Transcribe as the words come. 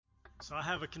So I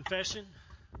have a confession.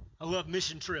 I love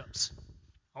mission trips.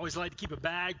 I always like to keep a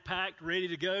bag packed, ready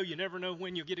to go. You never know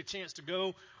when you'll get a chance to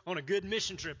go on a good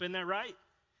mission trip. Isn't that right?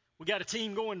 We got a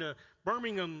team going to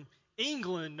Birmingham,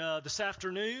 England this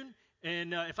afternoon.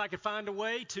 And if I could find a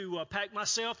way to pack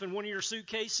myself in one of your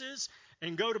suitcases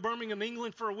and go to Birmingham,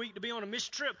 England for a week to be on a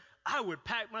mission trip, I would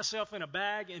pack myself in a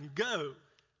bag and go.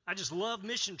 I just love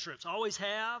mission trips. I always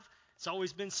have. It's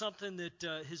always been something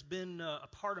that has been a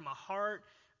part of my heart.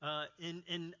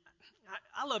 And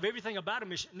I love everything about a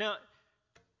mission. Now,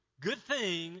 good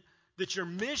thing that your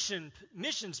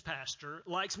missions pastor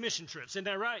likes mission trips. Isn't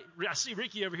that right? I see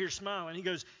Ricky over here smiling. He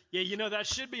goes, yeah, you know, that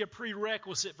should be a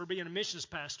prerequisite for being a missions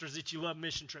pastor is that you love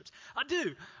mission trips. I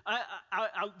do.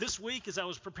 This week, as I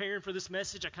was preparing for this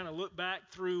message, I kind of looked back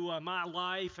through my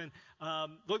life and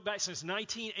looked back since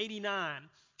 1989.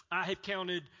 I have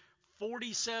counted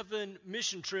 47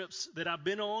 mission trips that I've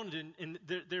been on, and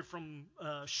they're from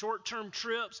short-term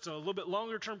trips to a little bit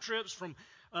longer-term trips, from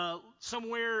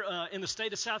somewhere in the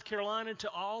state of South Carolina to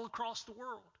all across the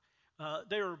world.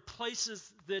 There are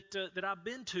places that I've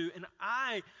been to, and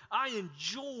I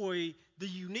enjoy the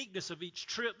uniqueness of each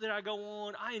trip that I go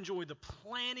on. I enjoy the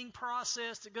planning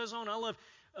process that goes on. I love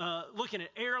looking at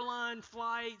airline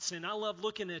flights, and I love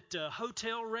looking at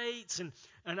hotel rates,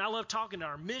 and I love talking to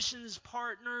our missions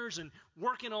partners and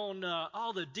working on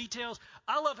all the details.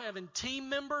 I love having team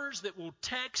members that will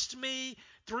text me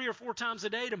 3 or 4 times a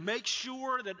day to make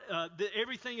sure that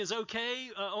everything is okay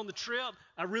on the trip.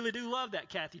 I really do love that,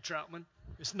 Kathy Troutman.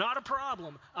 It's not a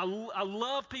problem. I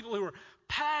love people who are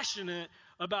passionate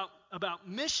about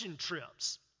mission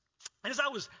trips. And as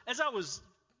I was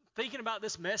thinking about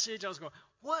this message, I was going,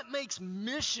 what makes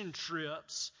mission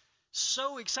trips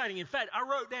so exciting? In fact, I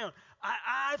wrote down,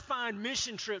 I find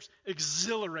mission trips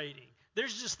exhilarating.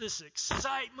 There's just this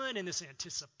excitement and this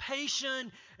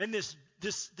anticipation and this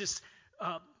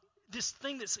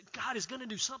thing that God is going to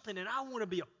do something, and I want to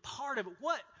be a part of it.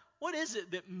 What is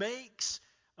it that makes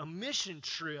a mission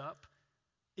trip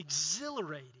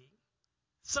exhilarating?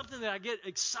 Something that I get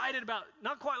excited about,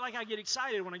 not quite like I get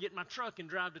excited when I get in my truck and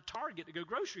drive to Target to go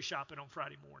grocery shopping on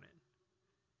Friday morning.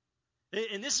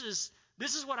 And this is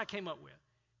what I came up with.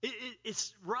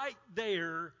 It's right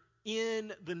there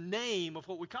in the name of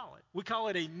what we call it. We call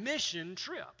it a mission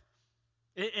trip.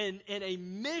 And a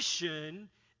mission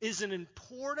is an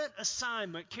important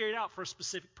assignment carried out for a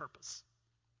specific purpose.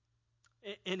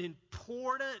 An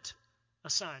important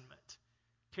assignment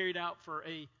carried out for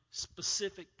a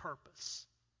specific purpose.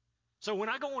 So when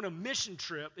I go on a mission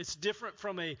trip, it's different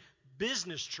from a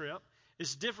business trip.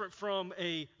 It's different from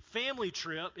a family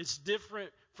trip. It's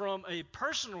different from a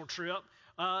personal trip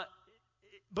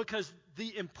because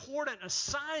the important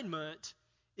assignment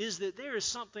is that there is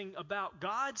something about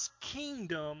God's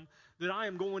kingdom that I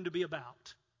am going to be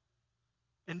about.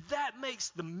 And that makes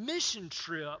the mission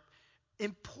trip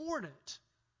important.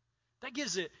 That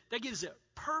gives it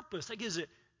purpose. That gives it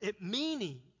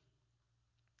meaning.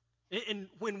 And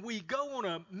when we go on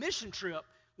a mission trip,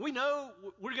 we know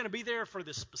we're going to be there for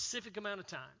the specific amount of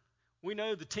time. We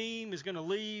know the team is going to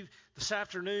leave this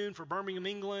afternoon for Birmingham,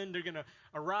 England. They're going to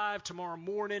arrive tomorrow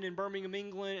morning in Birmingham,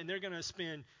 England, and they're going to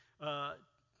spend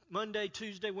Monday,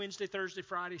 Tuesday, Wednesday, Thursday,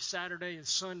 Friday, Saturday, and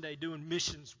Sunday doing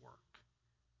missions work.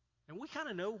 And we kind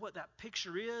of know what that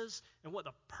picture is and what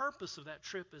the purpose of that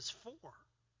trip is for.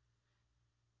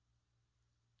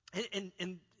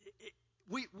 And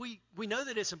we know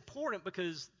that it's important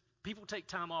because people take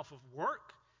time off of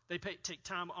work. They take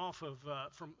time off of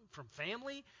from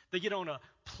family. They get on a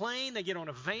plane. They get on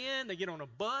a van. They get on a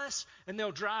bus, and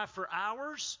they'll drive for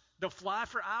hours. They'll fly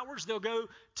for hours. They'll go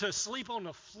to sleep on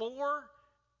the floor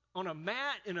on a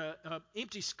mat in an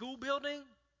empty school building.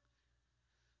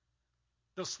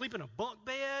 They'll sleep in a bunk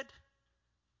bed.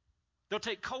 They'll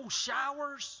take cold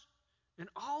showers. And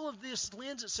all of this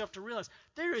lends itself to realize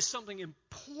there is something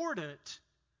important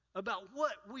about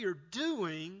what we are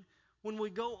doing when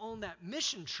we go on that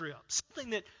mission trip.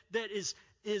 Something that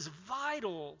is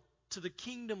vital to the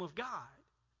kingdom of God.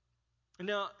 And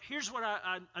now, here's what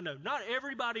I know. Not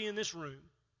everybody in this room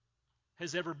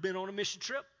has ever been on a mission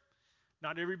trip.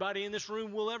 Not everybody in this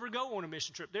room will ever go on a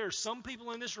mission trip. There are some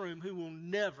people in this room who will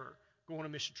never go on a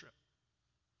mission trip.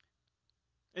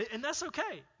 And that's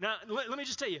okay. Now, let me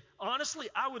just tell you, honestly,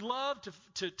 I would love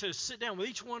to sit down with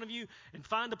each one of you and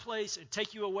find a place and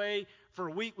take you away for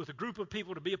a week with a group of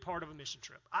people to be a part of a mission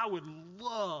trip. I would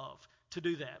love to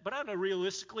do that. But I know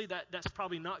realistically that's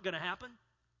probably not going to happen.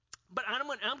 But I'm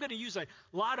going to use a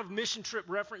lot of mission trip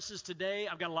references today.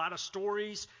 I've got a lot of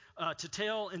stories to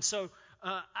tell. And so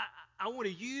I want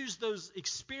to use those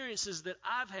experiences that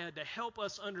I've had to help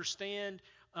us understand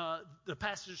the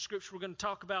passage of Scripture we're going to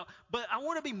talk about. But I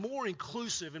want to be more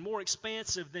inclusive and more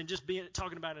expansive than just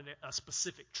talking about a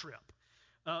specific trip.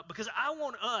 Because I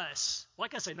want us,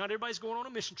 like I say, not everybody's going on a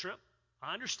mission trip.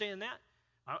 I understand that.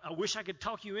 I wish I could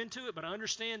talk you into it, but I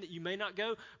understand that you may not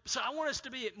go. So I want us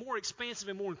to be more expansive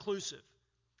and more inclusive.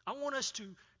 I want us to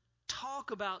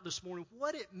talk about this morning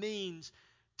what it means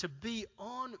to be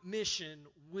on mission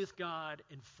with God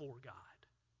and for God.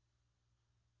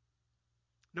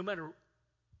 No matter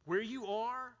where you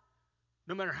are,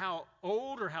 no matter how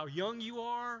old or how young you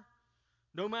are,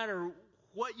 no matter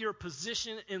what your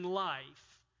position in life,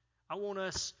 I want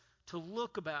us to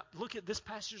look at this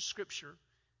passage of Scripture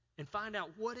and find out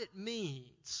what it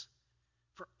means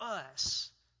for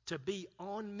us to be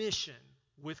on mission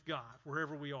with God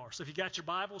wherever we are. So if you got your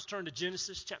Bibles, turn to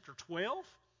Genesis chapter 12.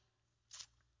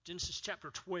 Genesis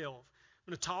chapter 12. I'm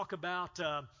going to talk about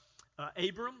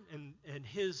Abram and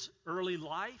his early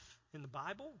life in the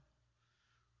Bible.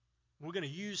 We're going to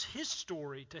use his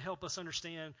story to help us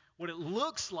understand what it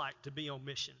looks like to be on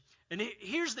mission. And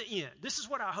here's the end. This is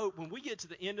what I hope when we get to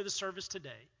the end of the service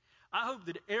today. I hope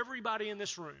that everybody in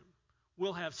this room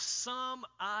will have some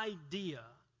idea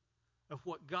of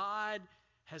what God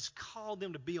has called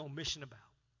them to be on mission about.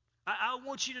 I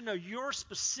want you to know your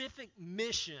specific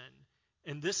mission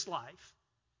in this life,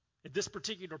 at this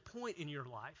particular point in your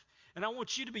life, and I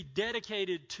want you to be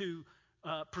dedicated to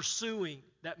pursuing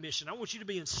that mission. I want you to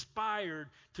be inspired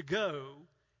to go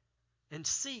and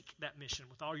seek that mission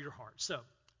with all your heart. So,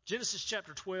 Genesis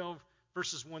chapter 12,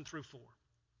 verses 1 through 4.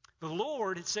 The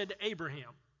Lord had said to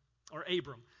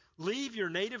Abram, leave your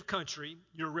native country,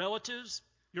 your relatives,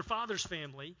 your father's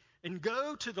family, and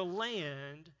go to the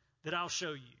land that I'll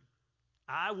show you.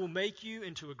 I will make you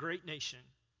into a great nation.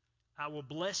 I will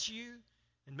bless you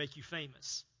and make you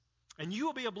famous. And you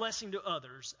will be a blessing to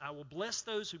others. I will bless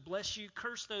those who bless you,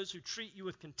 curse those who treat you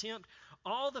with contempt.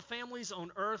 All the families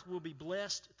on earth will be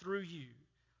blessed through you.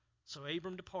 So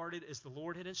Abram departed as the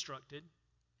Lord had instructed,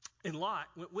 and Lot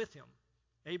went with him.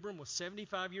 Abram was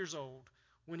 75 years old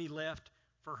when he left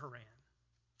for Haran.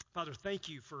 Father, thank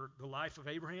you for the life of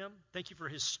Abraham. Thank you for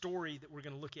his story that we're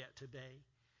going to look at today.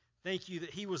 Thank you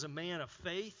that he was a man of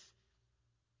faith.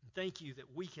 And thank you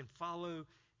that we can follow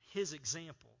his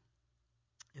example.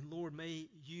 And Lord, may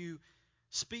you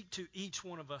speak to each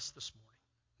one of us this morning.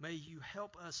 May you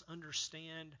help us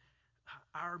understand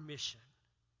our mission.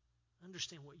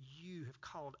 Understand what you have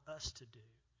called us to do.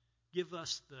 Give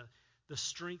us the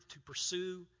strength to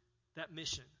pursue that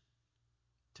mission,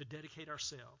 to dedicate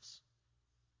ourselves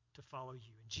to follow you.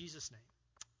 In Jesus' name,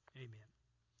 amen.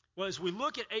 Well, as we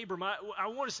look at Abram,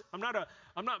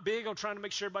 I'm not big on trying to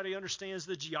make sure everybody understands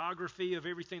the geography of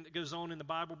everything that goes on in the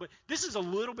Bible, but this is a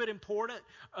little bit important.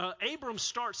 Abram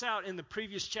starts out in the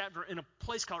previous chapter in a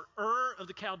place called Ur of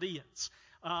the Chaldeans.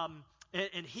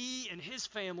 And he and his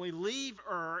family leave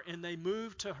Ur and they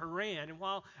move to Haran. And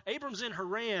while Abram's in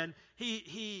Haran,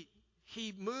 he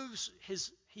leaves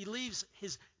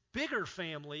his bigger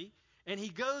family and he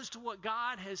goes to what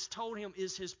God has told him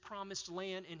is his promised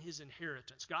land and his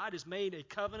inheritance. God has made a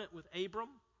covenant with Abram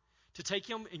to take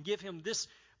him and give him this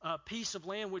piece of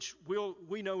land, which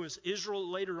we know as Israel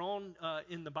later on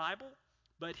in the Bible.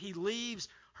 But he leaves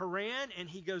Haran and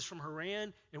he goes from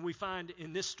Haran, and we find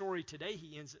in this story today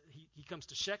he comes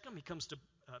to Shechem, he comes to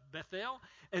Bethel,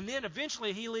 and then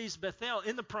eventually he leaves Bethel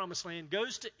in the promised land,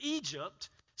 goes to Egypt,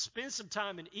 spends some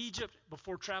time in Egypt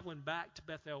before traveling back to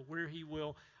Bethel, where he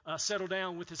will settle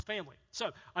down with his family. So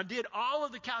I did all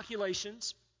of the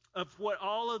calculations of what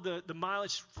all of the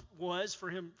mileage was for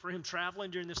him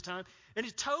traveling during this time, and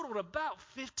it totaled about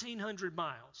 1,500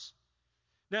 miles.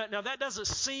 Now that doesn't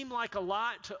seem like a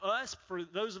lot to us, for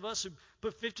those of us who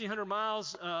put 1,500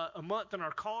 miles a month in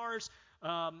our cars.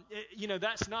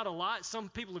 That's not a lot. Some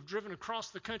people have driven across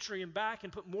the country and back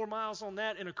and put more miles on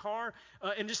that in a car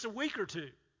in just a week or two.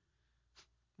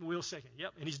 Will second.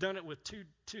 Yep. And he's done it with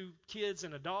two kids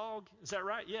and a dog. Is that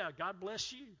right? Yeah. God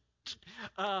bless you.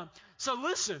 So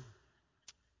listen.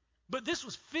 But this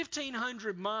was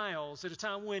 1,500 miles at a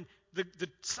time when the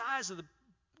size of the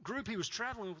group he was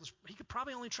traveling with, he could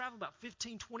probably only travel about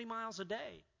 15, 20 miles a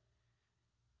day.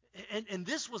 And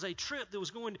this was a trip that was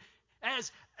going to,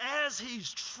 as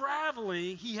he's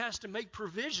traveling, he has to make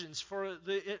provisions for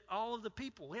all of the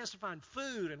people. He has to find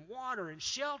food and water and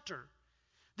shelter.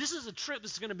 This is a trip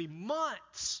that's going to be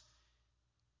months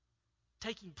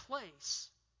taking place.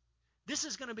 This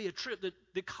is going to be a trip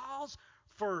that calls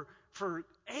for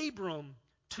Abram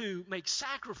to make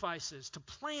sacrifices, to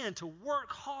plan, to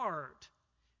work hard.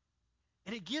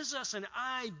 And it gives us an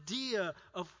idea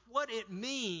of what it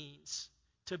means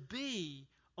to be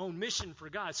on mission for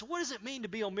God. So what does it mean to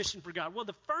be on mission for God? Well,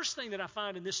 the first thing that I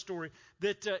find in this story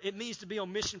that it means to be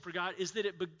on mission for God is that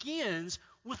it begins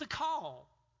with a call.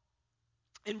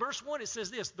 In verse 1 it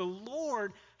says this, the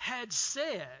Lord had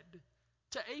said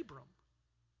to Abram.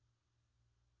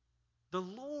 The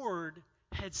Lord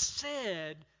had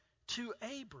said to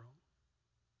Abram.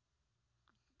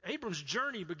 Abram's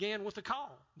journey began with a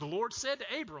call. The Lord said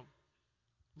to Abram,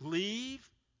 leave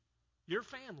your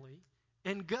family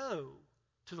and go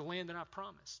to the land that I've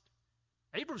promised.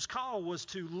 Abram's call was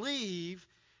to leave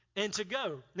and to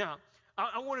go. Now,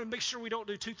 I want to make sure we don't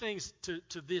do two things to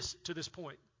this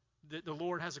point. That the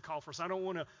Lord has a call for us. I don't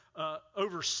want to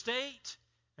overstate,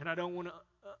 and I don't want to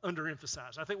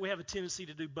underemphasize. I think we have a tendency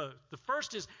to do both. The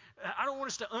first is, I don't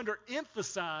want us to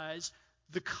underemphasize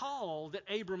the call that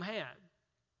Abram had.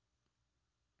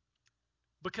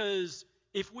 Because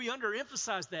if we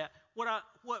underemphasize that,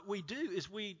 what we do is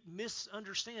we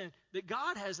misunderstand that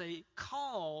God has a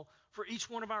call for each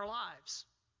one of our lives.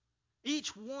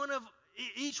 Each one of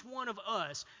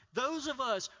us, those of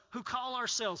us who call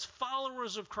ourselves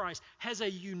followers of Christ, has a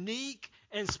unique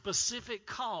and specific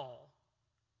call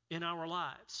in our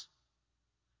lives.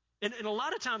 And a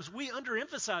lot of times we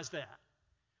underemphasize that.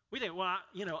 We think, well,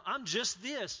 I'm just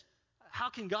this. How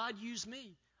can God use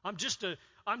me? I'm just a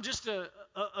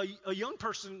young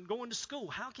person going to school.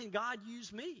 How can God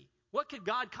use me? What could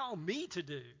God call me to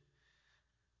do?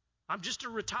 I'm just a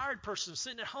retired person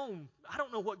sitting at home. I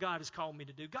don't know what God has called me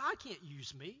to do. God can't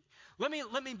use me. Let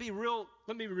me be real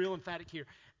emphatic here.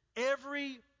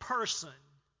 Every person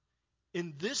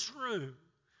in this room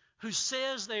who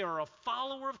says they are a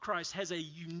follower of Christ has a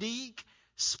unique,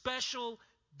 special,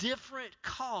 different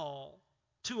call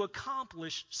to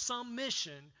accomplish some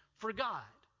mission for God.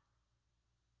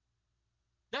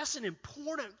 That is an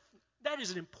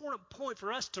important point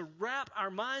for us to wrap our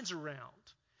minds around.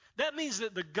 That means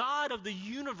that the God of the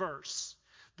universe,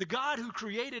 the God who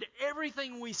created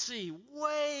everything we see,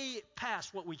 way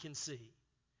past what we can see,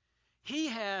 He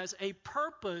has a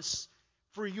purpose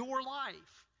for your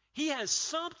life. He has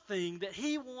something that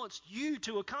He wants you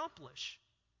to accomplish.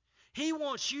 He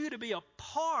wants you to be a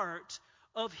part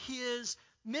of His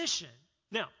mission.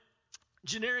 Now,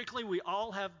 generically, we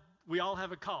all have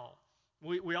a call.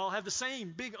 We all have the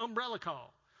same big umbrella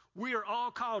call. We are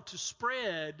all called to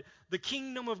spread the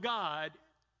kingdom of God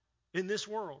in this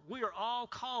world. We are all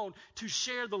called to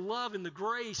share the love and the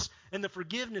grace and the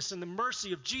forgiveness and the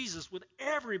mercy of Jesus with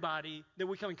everybody that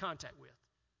we come in contact with.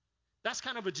 That's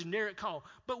kind of a generic call.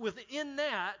 But within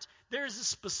that, there's a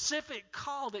specific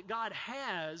call that God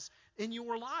has in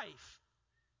your life.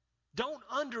 Don't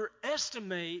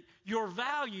underestimate your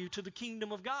value to the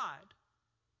kingdom of God.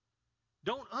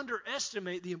 Don't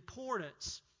underestimate the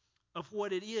importance of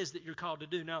what it is that you're called to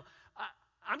do. Now,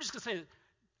 I'm just going to say that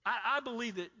I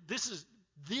believe that this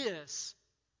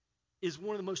is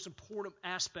one of the most important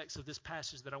aspects of this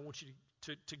passage that I want you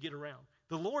to get around.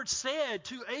 The Lord said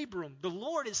to Abram, the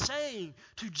Lord is saying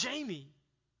to Jamie,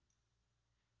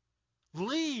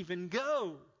 leave and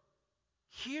go.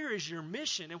 Here is your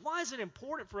mission. And why is it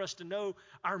important for us to know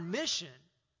our mission?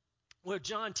 Well,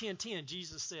 John 10:10,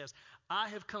 Jesus says, I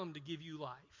have come to give you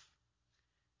life,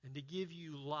 and to give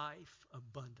you life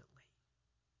abundantly.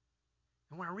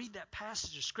 And when I read that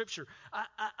passage of Scripture,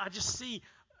 I just see,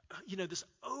 this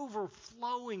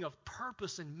overflowing of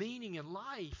purpose and meaning in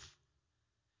life.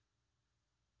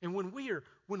 And when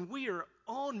we are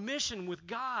on mission with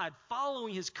God,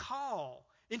 following His call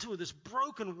into this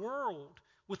broken world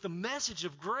with the message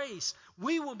of grace,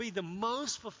 we will be the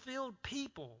most fulfilled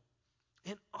people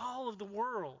in all of the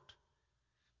world.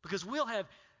 Because we'll have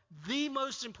the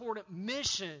most important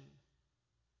mission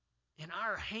in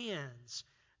our hands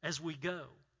as we go.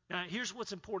 Now, here's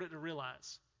what's important to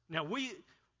realize. Now, we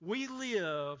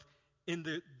live in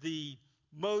the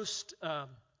most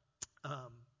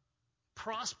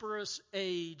prosperous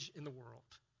age in the world.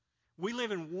 We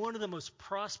live in one of the most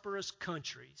prosperous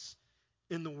countries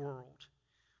in the world.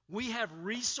 We have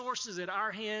resources at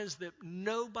our hands that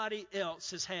nobody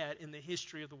else has had in the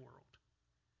history of the world.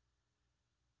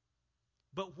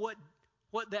 But what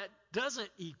that doesn't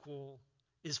equal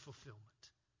is fulfillment.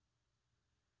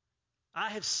 I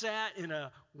have sat in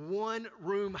a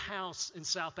one-room house in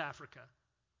South Africa.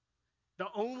 The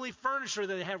only furniture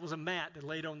that they had was a mat that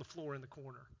laid on the floor in the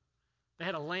corner. They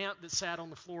had a lamp that sat on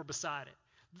the floor beside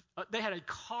it. They had a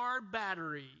car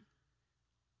battery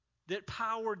that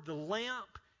powered the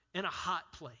lamp and a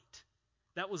hot plate.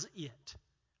 That was it.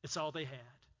 That's all they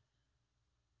had.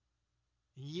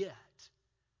 And yet,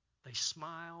 they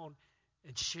smiled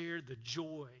and shared the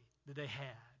joy that they had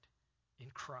in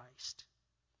Christ.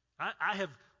 I have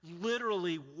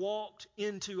literally walked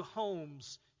into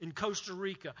homes in Costa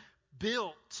Rica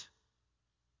built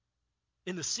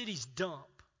in the city's dump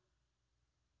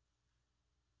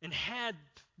and had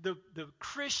the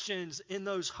Christians in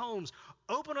those homes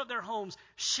open up their homes,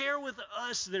 share with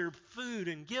us their food,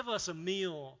 and give us a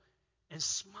meal, and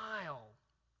smile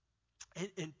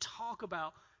and talk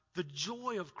about the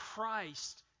joy of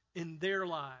Christ in their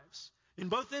lives. In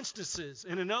both instances,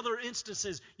 and in other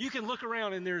instances, you can look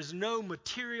around and there's no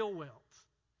material wealth.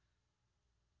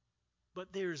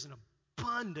 But there's an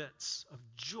abundance of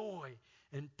joy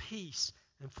and peace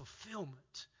and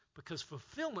fulfillment. Because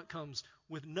fulfillment comes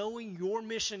with knowing your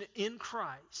mission in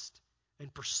Christ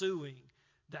and pursuing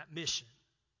that mission.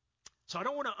 So I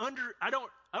don't want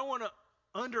to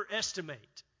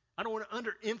underestimate. I don't want to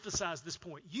underemphasize this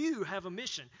point. You have a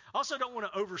mission. I also don't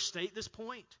want to overstate this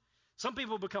point. Some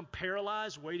people become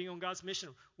paralyzed waiting on God's mission.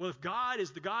 Well, if God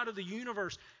is the God of the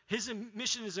universe, his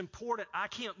mission is important. I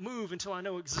can't move until I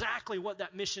know exactly what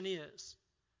that mission is.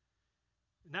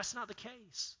 And that's not the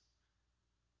case.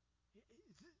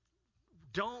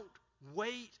 Don't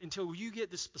wait until you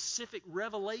get the specific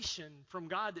revelation from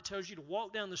God that tells you to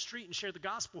walk down the street and share the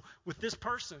gospel with this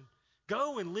person.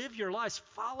 Go and live your lives.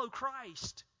 Follow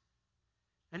Christ.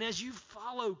 And as you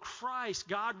follow Christ,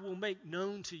 God will make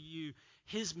known to you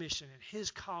his mission and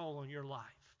his call on your life.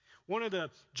 One of the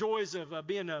joys of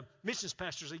being a missions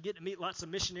pastor is I get to meet lots of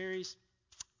missionaries.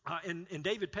 And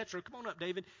David Petro, come on up,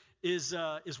 David, is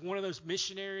one of those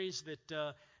missionaries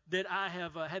that I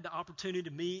have had the opportunity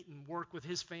to meet and work with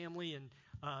his family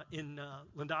in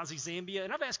Landazi, Zambia.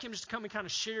 And I've asked him just to come and kind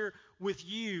of share with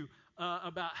you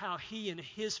about how he and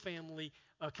his family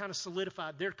kind of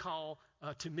solidified their call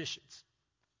to missions.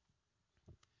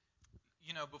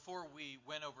 You know, before we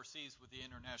went overseas with the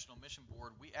International Mission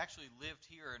Board, we actually lived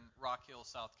here in Rock Hill,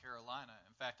 South Carolina.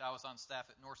 In fact, I was on staff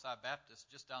at Northside Baptist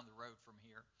just down the road from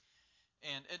here.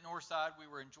 And at Northside, we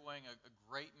were enjoying a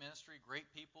great ministry,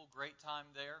 great people, great time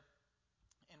there.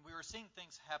 And we were seeing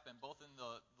things happen both in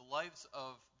the lives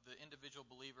of the individual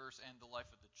believers and the life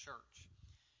of the church.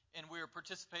 And we were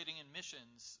participating in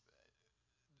missions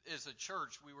as a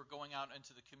church. We were going out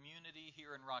into the community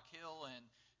here in Rock Hill and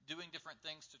doing different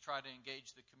things to try to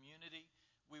engage the community.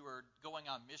 We were going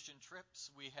on mission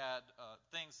trips. We had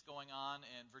things going on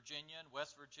in Virginia and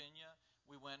West Virginia.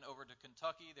 We went over to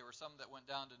Kentucky. There were some that went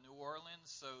down to New Orleans.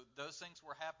 So those things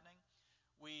were happening.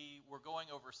 We were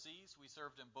going overseas. We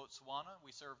served in Botswana.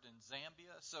 We served in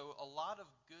Zambia. So a lot of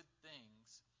good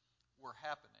things were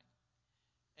happening.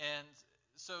 And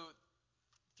so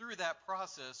through that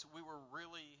process, we were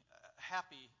really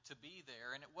happy to be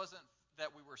there. And it wasn't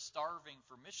that we were starving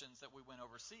for missions that we went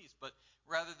overseas, but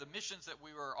rather the missions that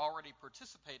we were already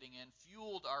participating in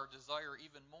fueled our desire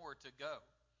even more to go.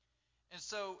 And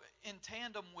so in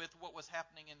tandem with what was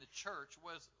happening in the church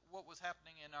was what was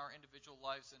happening in our individual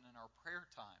lives and in our prayer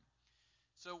time.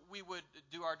 So we would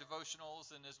do our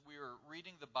devotionals, and as we were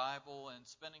reading the Bible and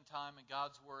spending time in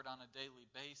God's Word on a daily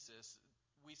basis,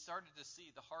 we started to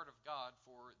see the heart of God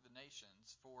for the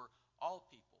nations, for all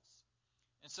peoples.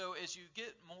 And so as you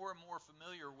get more and more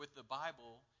familiar with the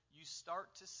Bible, you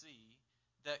start to see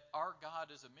that our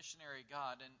God is a missionary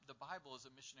God, and the Bible is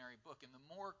a missionary book. And the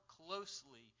more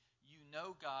closely you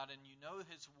know God and you know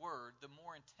His Word, the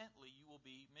more intently you will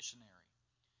be missionary.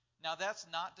 Now, that's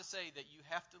not to say that you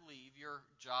have to leave your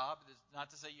job. It's not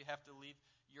to say you have to leave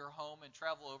your home and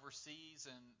travel overseas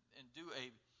and do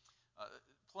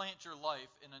plant your life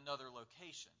in another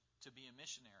location to be a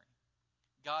missionary.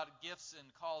 God gifts and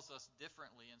calls us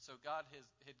differently, and so God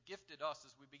had gifted us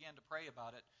as we began to pray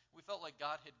about it. We felt like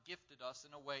God had gifted us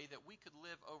in a way that we could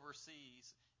live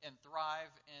overseas and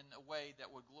thrive in a way that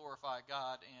would glorify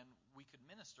God, and we could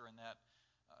minister in that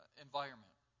environment.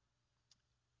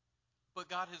 But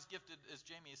God has gifted, as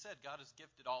Jamie has said, God has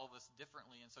gifted all of us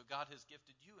differently, and so God has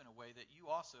gifted you in a way that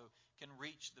you also can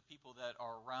reach the people that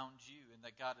are around you and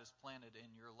that God has planted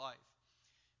in your life.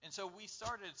 And so we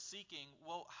started seeking,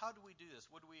 well, how do we do this?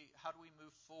 How do we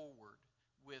move forward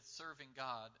with serving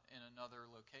God in another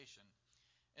location?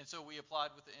 And so we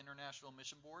applied with the International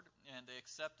Mission Board, and they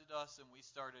accepted us, and we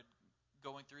started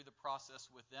going through the process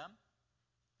with them.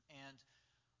 And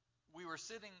we were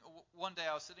one day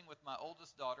I was sitting with my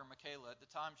oldest daughter, Michaela. At the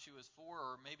time, she was 4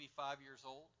 or maybe 5 years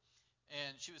old.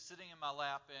 And she was sitting in my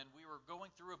lap, and we were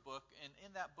going through a book, and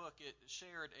in that book it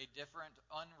shared a different,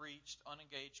 unreached,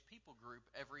 unengaged people group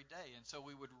every day. And so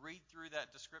we would read through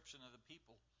that description of the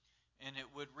people, and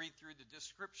it would read through the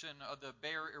description of the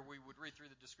barrier. We would read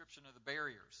through the description of the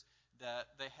barriers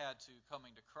that they had to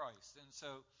coming to Christ. And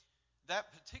so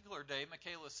that particular day,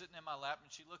 Michaela was sitting in my lap,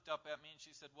 and she looked up at me and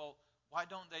she said, "Well, why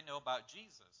don't they know about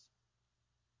Jesus?"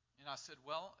 And I said,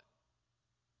 well,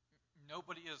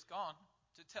 nobody has gone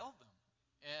to tell them.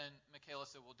 And Michaela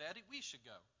said, well, Daddy, we should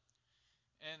go.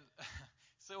 And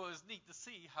so it was neat to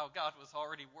see how God was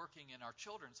already working in our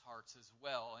children's hearts as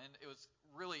well. And it was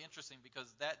really interesting because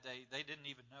that day, they didn't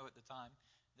even know at the time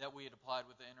that we had applied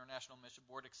with the International Mission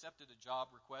Board, accepted a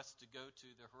job request to go to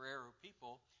the Herero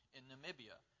people in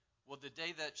Namibia. Well, the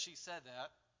day that she said that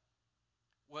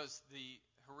was the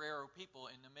Herero people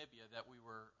in Namibia that we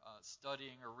were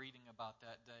studying or reading about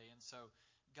that day. And so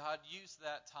God used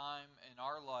that time in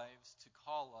our lives to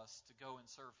call us to go and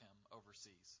serve him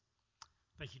overseas.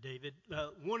 Thank you, David.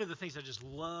 One of the things I just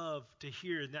love to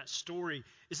hear in that story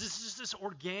is this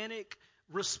organic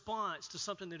response to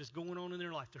something that is going on in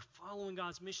their life. They're following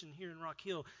God's mission here in Rock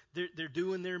Hill. They're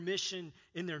doing their mission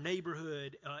in their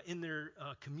neighborhood, in their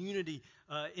community,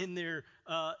 in their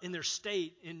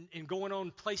state, and going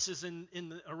on places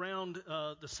around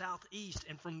the southeast.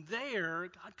 And from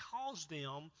there, God calls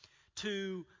them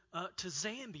to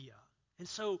Zambia. And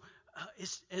so,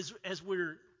 as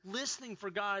we're listening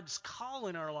for God's call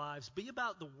in our lives, be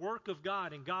about the work of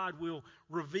God, and God will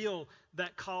reveal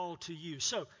that call to you.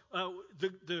 So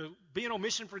the being on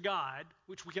mission for God,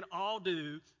 which we can all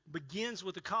do, begins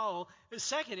with a call. And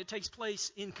second, it takes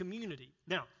place in community.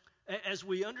 Now, as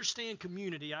we understand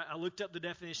community, I looked up the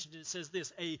definition, and it says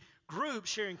this: a group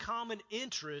sharing common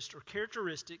interests or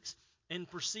characteristics and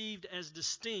perceived as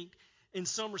distinct in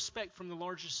some respect from the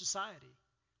larger society.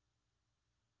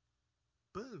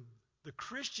 Boom. The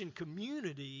Christian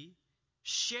community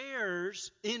shares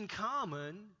in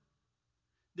common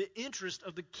the interest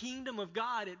of the kingdom of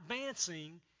God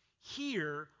advancing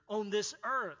here on this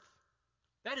earth.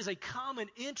 That is a common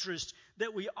interest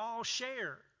that we all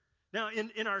share. Now,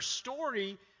 in our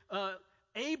story,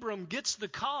 Abram gets the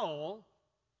call,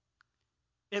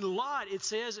 and Lot, it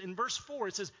says in verse 4,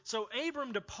 it says, so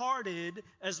Abram departed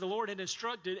as the Lord had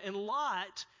instructed, and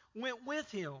Lot went with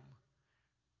him.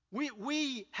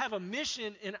 We have a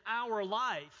mission in our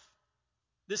life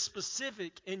that's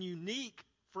specific and unique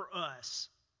for us.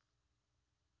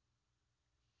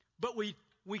 But we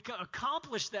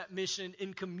accomplish that mission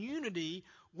in community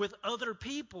with other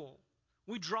people.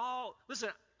 Listen,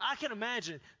 I can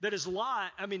imagine that as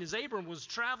Abram was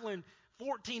traveling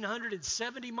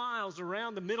 1,470 miles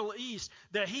around the Middle East,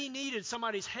 that he needed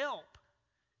somebody's help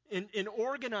in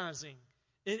organizing,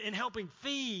 in helping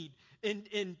feed,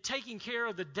 in taking care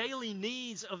of the daily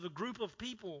needs of the group of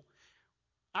people.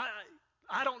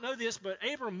 I don't know this, but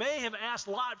Abram may have asked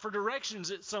Lot for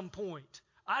directions at some point.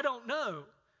 I don't know.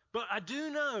 But I do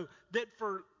know that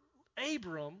for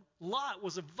Abram, Lot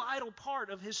was a vital part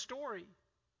of his story.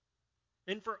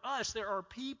 And for us, there are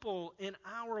people in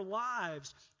our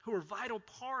lives who are vital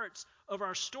parts of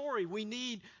our story. We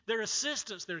need their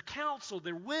assistance, their counsel,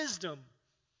 their wisdom.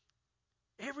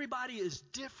 Everybody is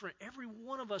different. Every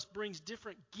one of us brings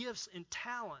different gifts and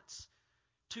talents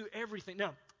to everything.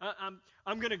 Now,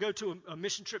 I'm going to go to a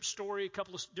mission trip story, a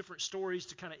couple of different stories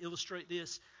to kind of illustrate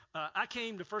this. I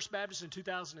came to First Baptist in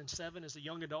 2007 as a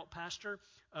young adult pastor.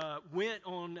 Went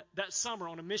on that summer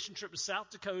on a mission trip to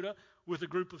South Dakota with a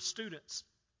group of students.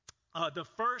 The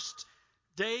first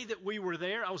day that we were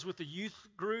there, I was with the youth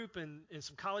group and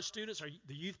some college students.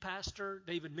 The youth pastor,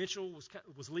 David Mitchell,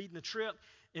 was leading the trip.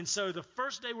 And so the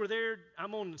first day we're there,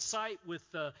 I'm on site with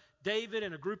David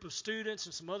and a group of students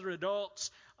and some other adults,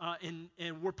 and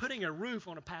we're putting a roof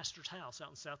on a pastor's house out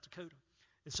in South Dakota.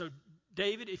 And so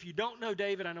David, if you don't know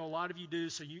David, I know a lot of you do,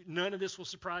 so none of this will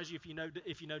surprise you if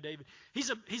you know David.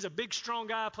 He's a big, strong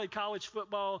guy, played college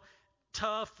football,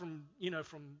 tough from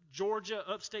Georgia,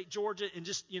 upstate Georgia, and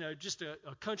just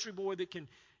a country boy that can,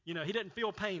 he doesn't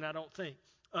feel pain, I don't think.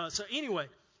 So anyway,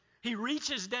 he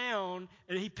reaches down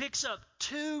and he picks up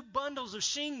 2 bundles of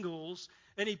shingles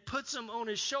and he puts them on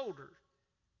his shoulder.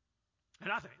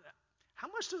 And I think, how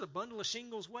much does a bundle of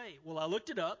shingles weigh? Well, I looked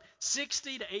it up,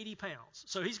 60 to 80 pounds.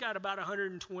 So he's got about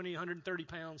 120, 130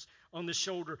 pounds on the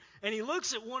shoulder. And he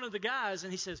looks at one of the guys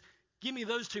and he says, give me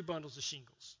those 2 bundles of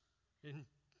shingles. And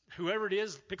whoever it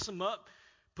is picks them up,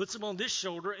 puts them on this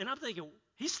shoulder. And I'm thinking,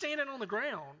 he's standing on the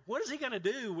ground. What is he going to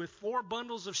do with 4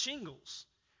 bundles of shingles?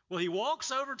 Well, he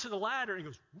walks over to the ladder and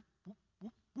goes, whoop,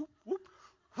 whoop, whoop, whoop,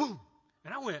 whoop.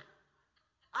 And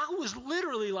I was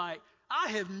literally like, I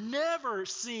have never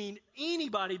seen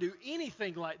anybody do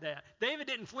anything like that. David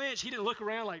didn't flinch. He didn't look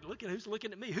around like, look at who's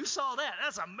looking at me. Who saw that?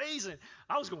 That's amazing.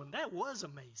 I was going, that was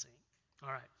amazing. All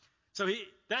right. So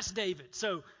that's David.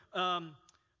 So a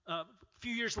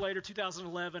few years later,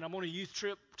 2011, I'm on a youth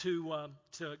trip to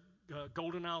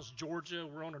Golden Isles, Georgia.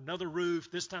 We're on another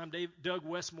roof. This time Doug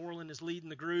Westmoreland is leading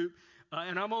the group.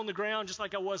 And I'm on the ground just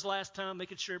like I was last time,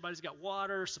 making sure everybody's got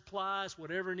water, supplies,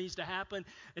 whatever needs to happen.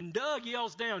 And Doug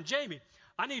yells down, Jamie,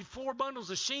 I need 4 bundles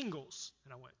of shingles.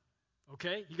 And I went,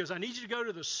 okay. He goes, I need you to go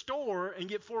to the store and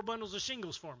get 4 bundles of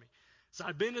shingles for me. So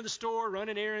I've been to the store,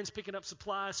 running errands, picking up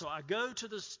supplies. So I go to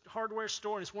the hardware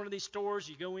store, and it's one of these stores.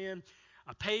 You go in.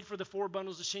 I paid for the 4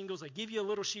 bundles of shingles. They give you a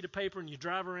little sheet of paper, and you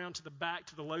drive around to the back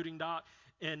to the loading dock,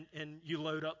 and you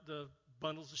load up the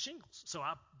bundles of shingles. So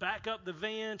I back up the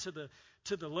van to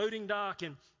the loading dock,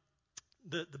 and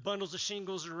the bundles of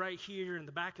shingles are right here, and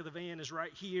the back of the van is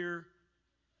right here.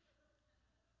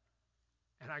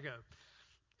 And I go,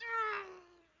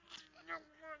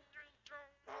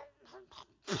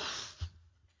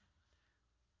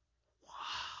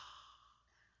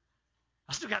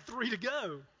 I still got 3 to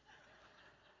go.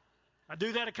 I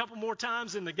do that a couple more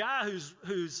times, and the guy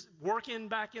who's working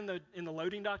back in the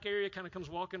loading dock area kind of comes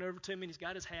walking over to me, and he's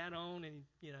got his hat on, and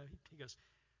he goes,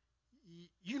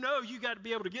 you got to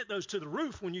be able to get those to the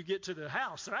roof when you get to the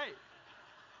house, right?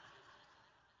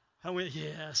 I went,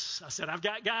 yes. I said, I've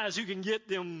got guys who can get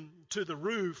them to the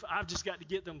roof. I've just got to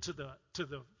get them to the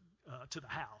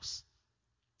house.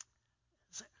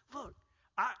 I said, look,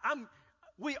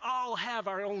 we all have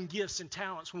our own gifts and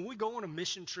talents. When we go on a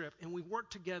mission trip and we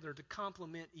work together to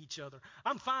complement each other,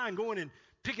 I'm fine going and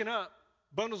picking up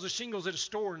bundles of shingles at a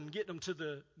store and getting them to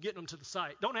the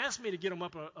site. Don't ask me to get them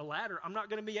up a ladder. I'm not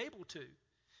going to be able to.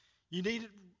 You need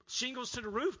shingles to the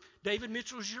roof. David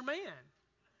Mitchell's your man.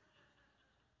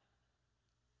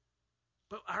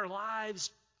 But our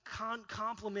lives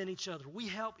complement each other. We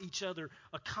help each other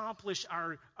accomplish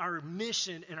our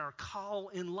mission and our call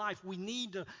in life. We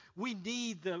need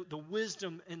the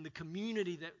wisdom and the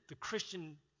community that the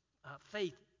Christian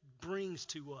faith brings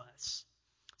to us.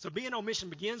 So being on mission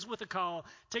begins with a call,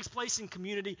 takes place in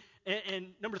community, and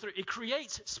number 3, it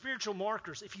creates spiritual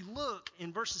markers. If you look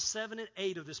in verses 7 and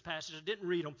 8 of this passage, I didn't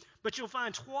read them, but you'll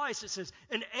find twice it says,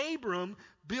 and Abram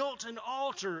built an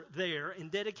altar there and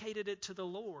dedicated it to the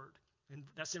Lord. And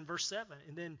that's in verse 7.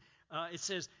 And then it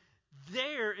says,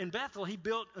 there in Bethel, he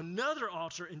built another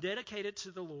altar and dedicated it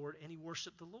to the Lord, and he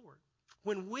worshiped the Lord.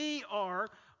 When we are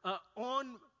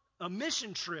on a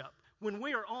mission trip, when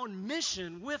we are on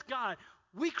mission with God,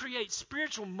 we create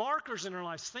spiritual markers in our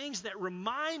lives, things that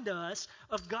remind us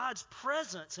of God's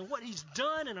presence and what he's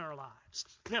done in our lives.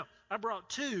 Now, I brought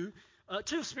two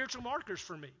spiritual markers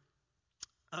for me.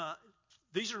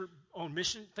 These are on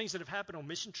mission, things that have happened on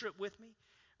mission trip with me.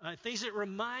 Things that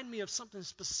remind me of something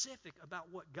specific about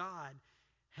what God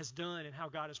has done and how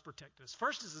God has protected us.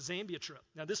 First is the Zambia trip.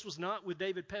 Now, this was not with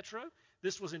David Petro.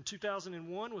 This was in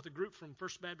 2001 with a group from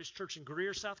First Baptist Church in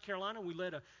Greer, South Carolina. We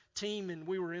led a team, and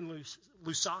we were in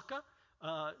Lusaka,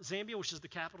 Zambia, which is the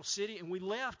capital city. And we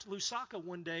left Lusaka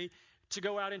one day to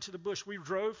go out into the bush. We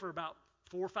drove for about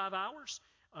 4 or 5 hours.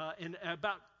 And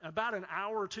about an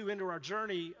hour or two into our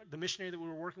journey, the missionary that we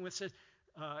were working with said,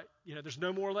 there's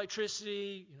no more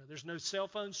electricity. There's no cell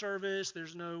phone service.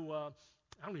 There's no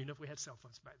I don't even know if we had cell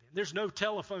phones back then. There's no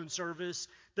telephone service.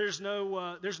 There's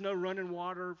no running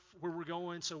water where we're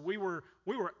going. So we were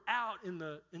out in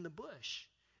the bush.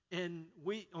 And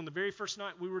on the very first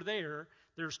night we were there,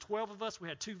 there's 12 of us. We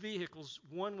had 2 vehicles.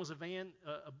 One was a van,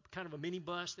 kind of a mini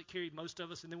bus that carried most of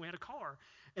us, and then we had a car.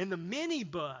 And the mini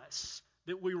bus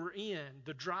that we were in,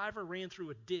 the driver ran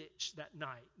through a ditch that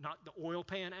night, knocked the oil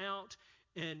pan out,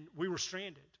 and we were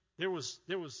stranded. There was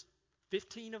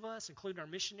 15 of us, including our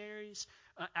missionaries,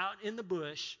 out in the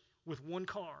bush with one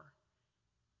car.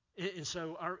 And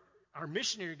so our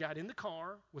missionary got in the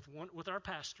car with our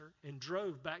pastor and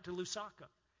drove back to Lusaka.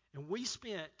 And we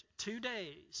spent 2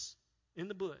 days in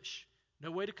the bush,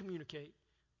 no way to communicate,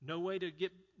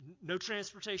 no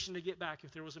transportation to get back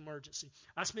if there was an emergency.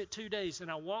 I spent 2 days,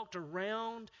 and I walked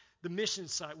around the mission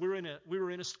site. We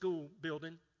were in a school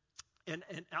building, and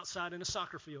outside in a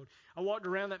soccer field. I walked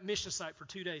around that mission site for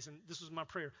 2 days, and this was my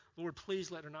prayer. Lord,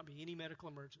 please let there not be any medical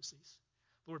emergencies.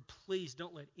 Lord, please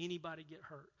don't let anybody get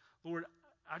hurt. Lord,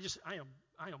 I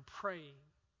am praying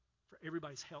for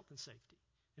everybody's health and safety.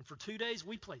 And for 2 days,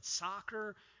 we played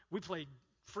soccer. We played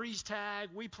freeze tag.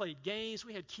 We played games.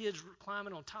 We had kids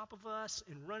climbing on top of us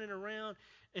and running around.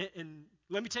 And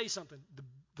let me tell you something.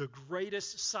 The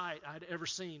greatest sight I'd ever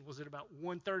seen was at about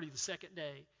 1:30 the second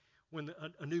day, when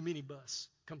a new minibus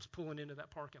comes pulling into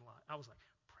that parking lot. I was like,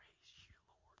 praise you,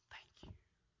 Lord. Thank you.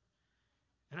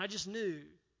 And I just knew,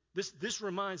 this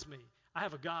reminds me, I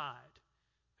have a God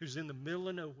who's in the middle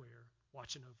of nowhere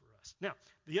watching over us. Now,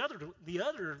 the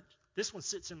other, this one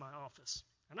sits in my office.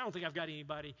 And I don't think I've got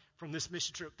anybody from this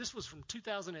mission trip. This was from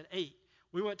 2008.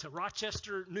 we went to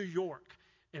Rochester, New York.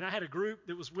 And I had a group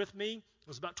that was with me. It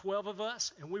was about 12 of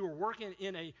us, and we were working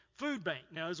in a food bank.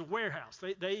 Now, it was a warehouse.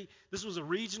 This was a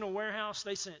regional warehouse.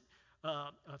 They sent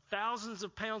thousands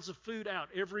of pounds of food out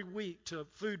every week to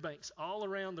food banks all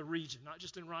around the region, not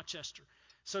just in Rochester.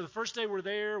 So the first day we're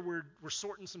there, we're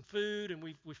sorting some food, and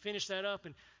we finished that up.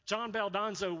 And John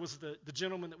Baldonzo was the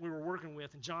gentleman that we were working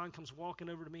with. And John comes walking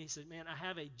over to me. He said, man, I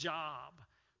have a job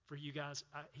for you guys.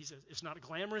 He says, it's not a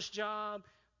glamorous job,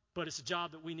 but it's a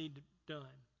job that we need done.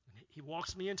 And he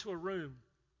walks me into a room,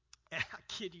 and I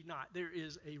kid you not, there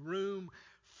is a room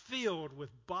filled with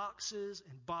boxes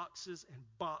and boxes and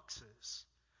boxes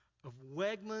of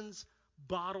Wegmans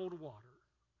bottled water.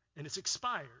 And it's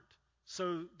expired.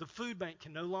 So the food bank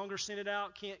can no longer send it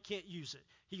out, can't use it.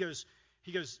 He goes,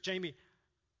 Jamie,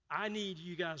 I need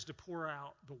you guys to pour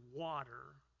out the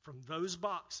water from those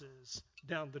boxes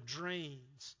down the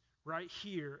drains right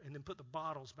here and then put the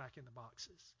bottles back in the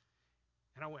boxes.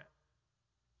 And I went,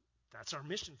 that's our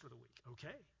mission for the week.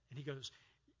 Okay. And he goes,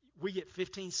 we get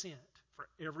 15 cents for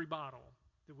every bottle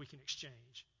that we can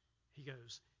exchange. He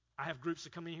goes, I have groups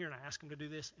that come in here and I ask them to do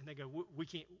this, and they go,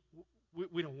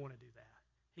 we don't want to do that.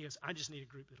 He goes, I just need a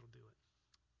group that'll do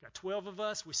it. Got 12 of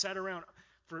us. We sat around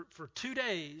for 2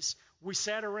 days. We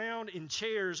sat around in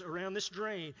chairs around this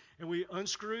drain, and we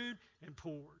unscrewed and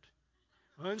poured.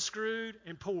 Unscrewed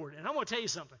and poured. And I'm going to tell you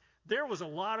something. There was a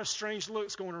lot of strange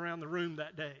looks going around the room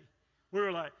that day. We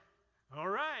were like, all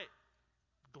right,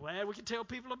 glad we can tell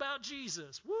people about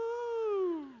Jesus. Woo!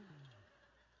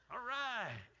 All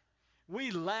right.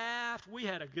 We laughed. We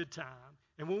had a good time.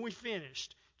 And when we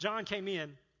finished, John came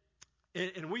in,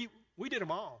 and we did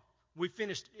them all. We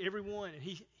finished every one, and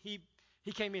he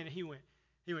came in and he went,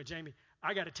 Jamie,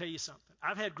 I got to tell you something.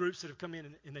 I've had groups that have come in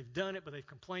and they've done it, but they've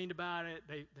complained about it.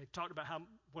 They've talked about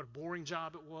what a boring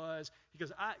job it was. He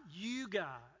goes, you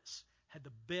guys had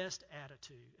the best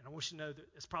attitude, and I want you to know that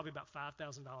it's probably about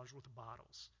 $5,000 worth of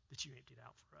bottles that you emptied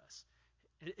out for us.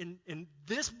 And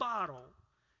this bottle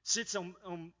sits on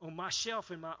my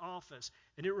shelf in my office,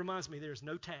 and it reminds me there's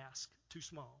no task too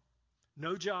small,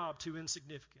 no job too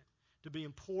insignificant to be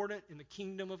important in the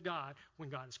kingdom of God when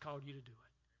God has called you to do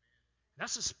it.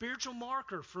 That's a spiritual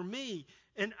marker for me.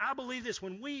 And I believe this,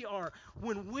 when we are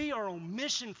on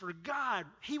mission for God,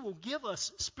 He will give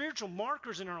us spiritual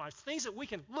markers in our lives, things that we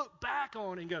can look back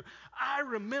on and go, I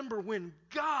remember when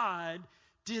God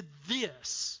did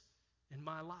this in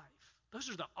my life. Those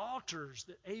are the altars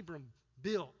that Abram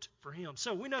built for him.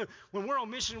 So we know when we're on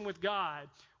mission with God,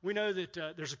 we know that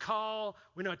there's a call.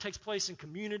 We know it takes place in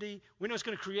community. We know it's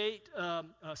going to create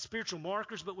spiritual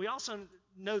markers, but we also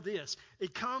know this.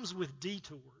 It comes with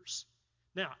detours.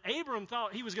 Now, Abram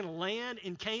thought he was going to land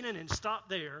in Canaan and stop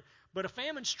there, but a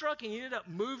famine struck and he ended up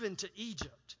moving to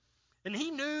Egypt. And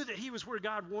he knew that he was where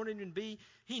God wanted him to be.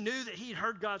 He knew that he'd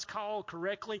heard God's call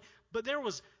correctly, but there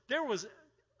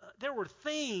were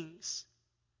things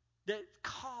that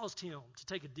caused him to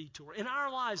take a detour. In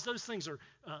our lives, those things are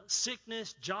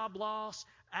sickness, job loss,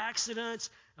 accidents,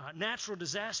 natural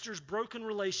disasters, broken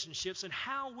relationships, and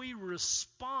how we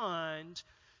respond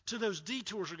to those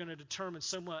detours are going to determine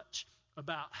so much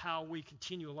about how we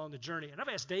continue along the journey. And I've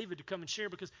asked David to come and share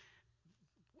because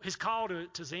his call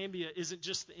to Zambia isn't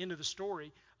just the end of the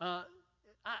story. I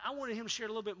wanted him to share a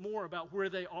little bit more about where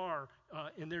they are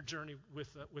in their journey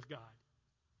with God.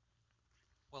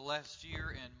 Well, last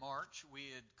year in March, we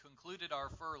had concluded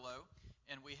our furlough,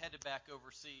 and we headed back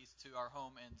overseas to our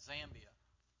home in Zambia.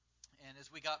 And as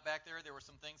we got back there were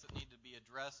some things that needed to be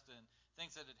addressed and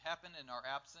things that had happened in our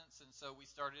absence, and so we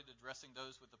started addressing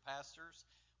those with the pastors.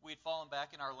 We had fallen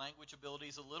back in our language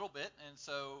abilities a little bit, and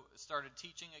so started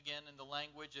teaching again in the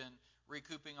language and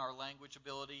recouping our language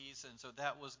abilities, and so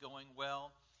that was going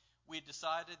well. We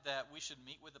decided that we should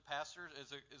meet with the pastors, as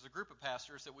a group of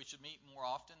pastors, that we should meet more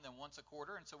often than once a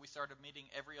quarter, and so we started meeting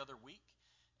every other week,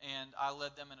 and I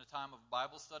led them in a time of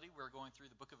Bible study. We were going through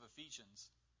the book of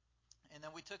Ephesians. And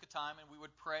then we took a time and we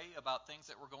would pray about things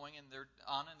that were going in their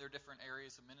different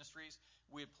areas of ministries.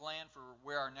 We had planned for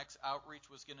where our next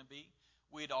outreach was going to be.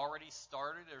 We had already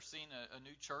started or seen a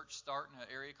new church start in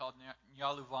an area called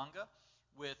Nyaluvanga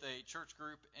with a church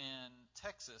group in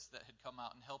Texas that had come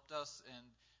out and helped us. And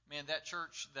man, that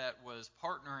church that was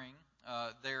partnering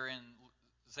there in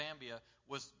Zambia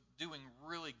was doing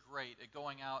really great at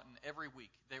going out, and every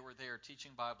week they were there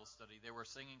teaching Bible study. They were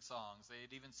singing songs. They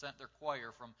had even sent their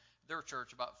choir from their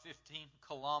church about 15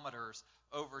 kilometers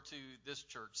over to this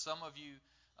church. Some of you,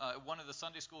 one of the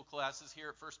Sunday school classes here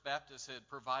at First Baptist had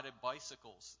provided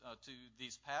bicycles to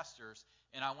these pastors,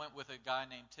 and I went with a guy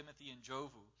named Timothy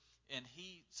Njovu, and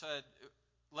he said,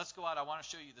 let's go out. I want to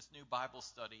show you this new Bible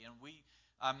study. And we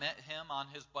I met him on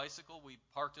his bicycle. We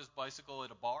parked his bicycle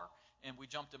at a bar, and we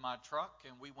jumped in my truck,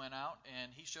 and we went out,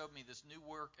 and he showed me this new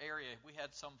work area. We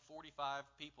had some 45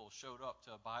 people showed up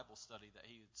to a Bible study that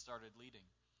he had started leading.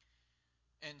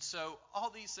 And so all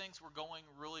these things were going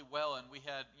really well, and we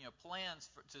had plans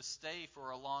to stay for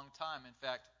a long time. In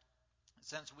fact,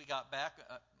 since we got back,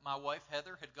 my wife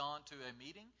Heather had gone to a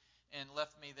meeting and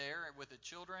left me there with the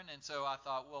children. And so I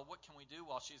thought, well, what can we do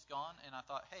while she's gone? And I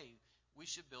thought, hey, we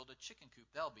should build a chicken coop.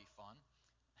 That'll be fun.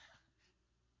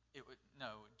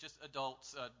 No, just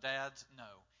adults, dads,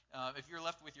 no. If you're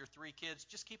left with your 3 kids,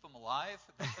 just keep them alive.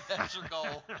 That's your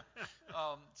goal.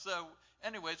 So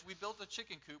anyways, we built a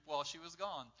chicken coop while she was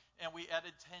gone, and we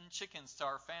added 10 chickens to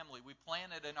our family. We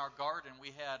planted in our garden.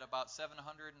 We had about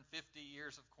 750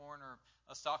 ears of corn, or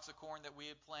stalks of corn that we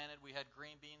had planted. We had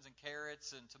green beans and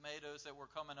carrots and tomatoes that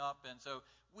were coming up, and so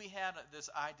we had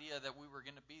this idea that we were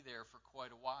going to be there for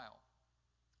quite a while.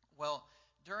 Well,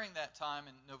 during that time,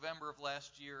 in November of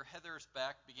last year, Heather's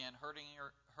back began hurting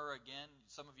her again.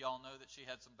 Some of y'all know that she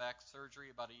had some back surgery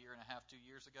about 1.5 years, 2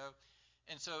 years ago.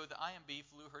 And so the IMB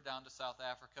flew her down to South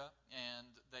Africa, and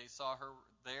they saw her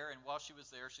there. And while she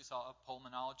was there, she saw a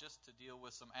pulmonologist to deal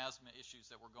with some asthma issues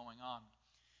that were going on.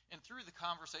 And through the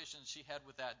conversations she had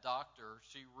with that doctor,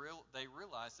 they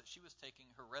realized that she was taking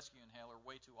her rescue inhaler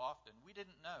way too often. We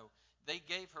didn't know. They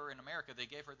gave her, in America, they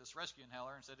gave her this rescue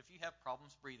inhaler and said, if you have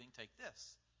problems breathing, take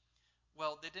this.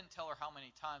 Well, they didn't tell her how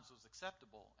many times was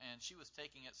acceptable, and she was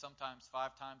taking it sometimes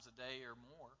 5 times a day or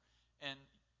more, and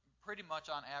pretty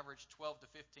much on average 12 to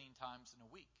 15 times in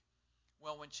a week.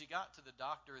 Well, when she got to the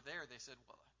doctor there, they said,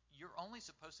 well, you're only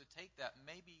supposed to take that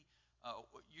maybe,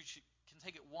 can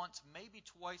take it once, maybe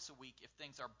twice a week if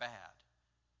things are bad.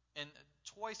 And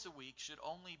twice a week should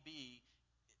only be,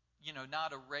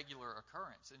 not a regular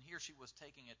occurrence. And here she was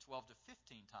taking it 12 to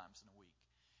 15 times in a week.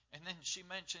 And then she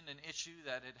mentioned an issue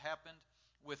that had happened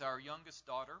with our youngest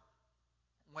daughter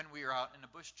when we were out in a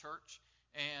bush church,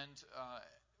 and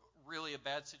really a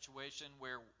bad situation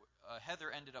where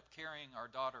Heather ended up carrying our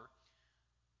daughter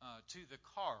to the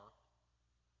car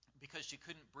because she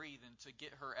couldn't breathe and to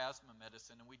get her asthma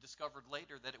medicine. And we discovered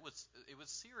later that it was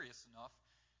serious enough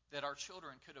that our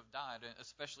children could have died,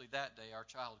 especially that day, our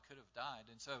child could have died.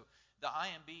 And so the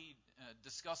IMB,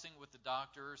 discussing with the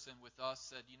doctors and with us,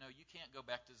 said, you can't go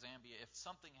back to Zambia. If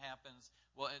something happens,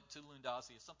 to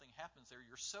Lundazi, if something happens there,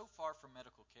 you're so far from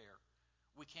medical care,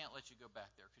 we can't let you go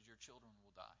back there because your children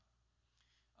will die.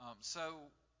 So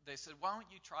they said, why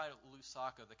don't you try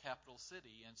Lusaka, the capital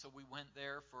city? And so we went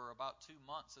there for about 2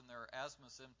 months, and their asthma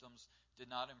symptoms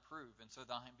did not improve. And so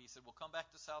the IMB said, well, come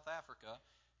back to South Africa.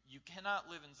 You cannot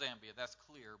live in Zambia, that's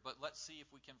clear, but let's see if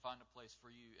we can find a place for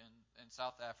you in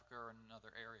South Africa or in another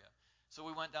area. So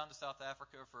we went down to South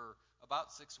Africa for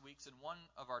about 6 weeks, and one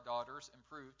of our daughters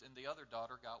improved, and the other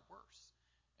daughter got worse.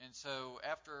 And so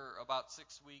after about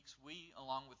 6 weeks, we,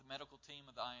 along with the medical team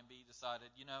of the IMB, decided,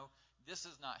 this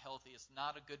is not healthy. It's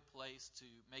not a good place to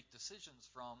make decisions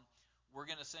from. We're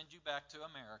going to send you back to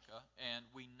America, and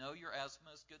we know your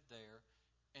asthma is good there.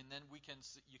 And then you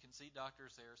can see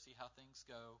doctors there, see how things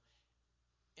go.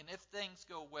 And if things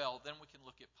go well, then we can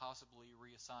look at possibly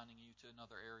reassigning you to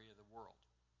another area of the world.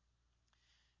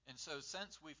 And so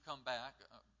since we've come back,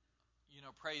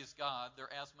 praise God, their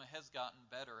asthma has gotten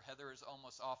better. Heather is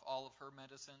almost off all of her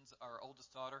medicines. Our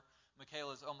oldest daughter,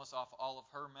 Michaela, is almost off all of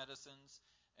her medicines.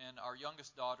 And our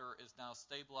youngest daughter is now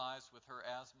stabilized with her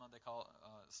asthma. They call it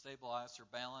stabilized or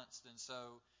balanced. And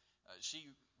so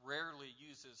she rarely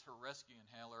uses her rescue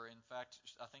inhaler. In fact,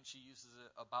 I think she uses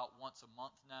it about once a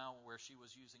month now, where she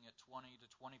was using it 20 to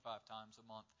 25 times a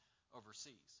month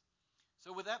overseas.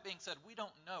 So with that being said, we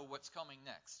don't know what's coming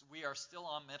next. We are still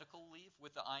on medical leave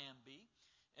with the IMB,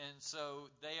 and so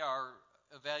they are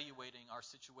evaluating our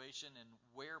situation and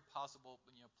where possible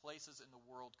places in the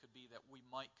world could be that we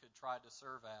could try to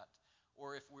serve at,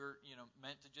 or if we're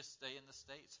meant to just stay in the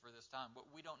States for this time. But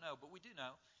we don't know. But we do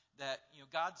know that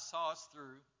God saw us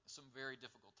through some very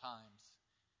difficult times,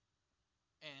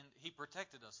 and He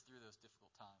protected us through those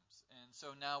difficult times. And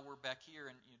so now we're back here,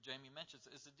 and Jamie mentions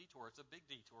it's a detour. It's a big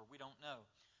detour. We don't know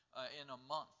in a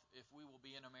month if we will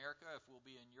be in America, if we'll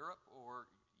be in Europe, or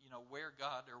where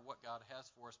God or what God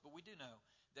has for us. But we do know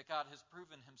that God has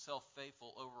proven Himself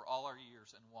faithful over all our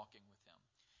years in walking with Him.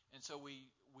 And so we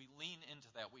lean into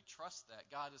that. We trust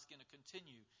that God is going to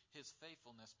continue His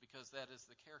faithfulness, because that is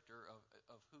the character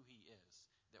of who He is,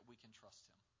 that we can trust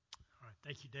Him. All right,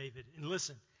 thank you, David. And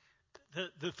listen,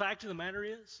 the fact of the matter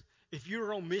is, if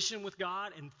you're on mission with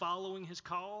God and following His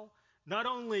call, not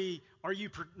only are you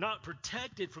not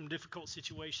protected from difficult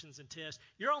situations and tests,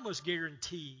 you're almost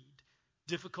guaranteed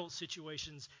difficult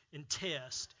situations and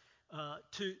tests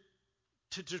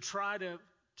to try to,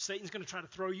 Satan's going to try to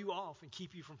throw you off and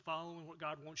keep you from following what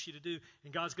God wants you to do.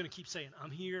 And God's going to keep saying,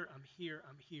 I'm here, I'm here,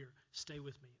 I'm here. Stay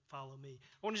with me, follow me.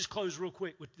 I want to just close real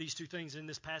quick with these two things in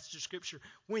this passage of Scripture.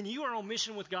 When you are on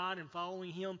mission with God and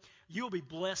following Him, you'll be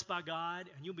blessed by God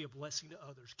and you'll be a blessing to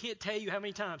others. Can't tell you how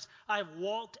many times I have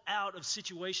walked out of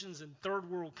situations in third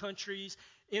world countries,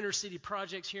 inner city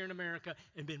projects here in America,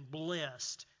 and been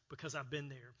blessed because I've been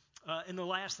there. And the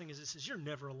last thing is it says, you're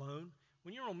never alone.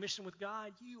 When you're on mission with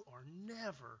God, you are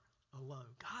never alone.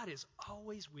 God is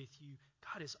always with you.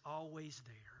 God is always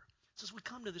there. So as we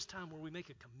come to this time where we make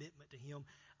a commitment to Him,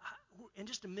 in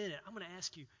just a minute, I'm going to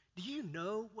ask you, do you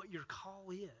know what your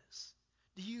call is?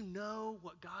 Do you know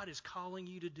what God is calling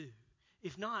you to do?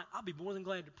 If not, I'll be more than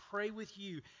glad to pray with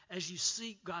you as you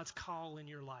seek God's call in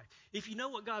your life. If you know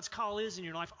what God's call is in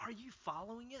your life, are you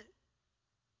following it?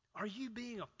 Are you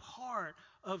being a part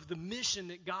of the mission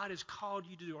that God has called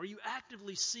you to do? Are you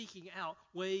actively seeking out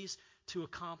ways to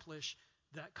accomplish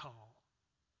that call?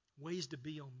 Ways to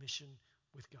be on mission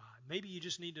with God. Maybe you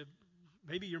just need to,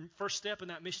 maybe your first step in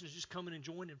that mission is just coming and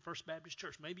joining First Baptist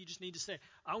Church. Maybe you just need to say,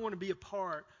 I want to be a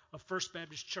part of First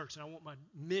Baptist Church, and I want my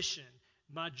mission,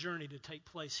 my journey to take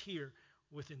place here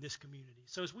within this community.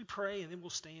 So as we pray, and then we'll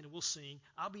stand and we'll sing,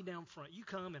 I'll be down front. You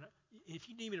come, and if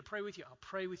you need me to pray with you, I'll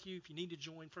pray with you. If you need to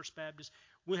join First Baptist,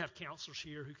 we'll have counselors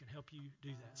here who can help you do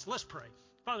that. So let's pray.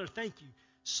 Father, thank you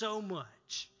so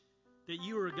much that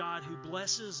you are a God who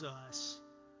blesses us,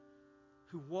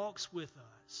 who walks with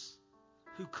us,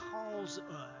 who calls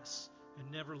us, and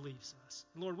never leaves us.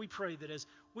 And Lord, we pray that as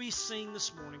we sing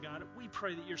this morning, God, we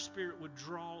pray that your Spirit would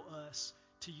draw us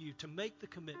to you to make the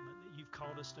commitment that you've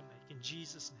called us to make. In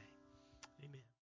Jesus' name, amen.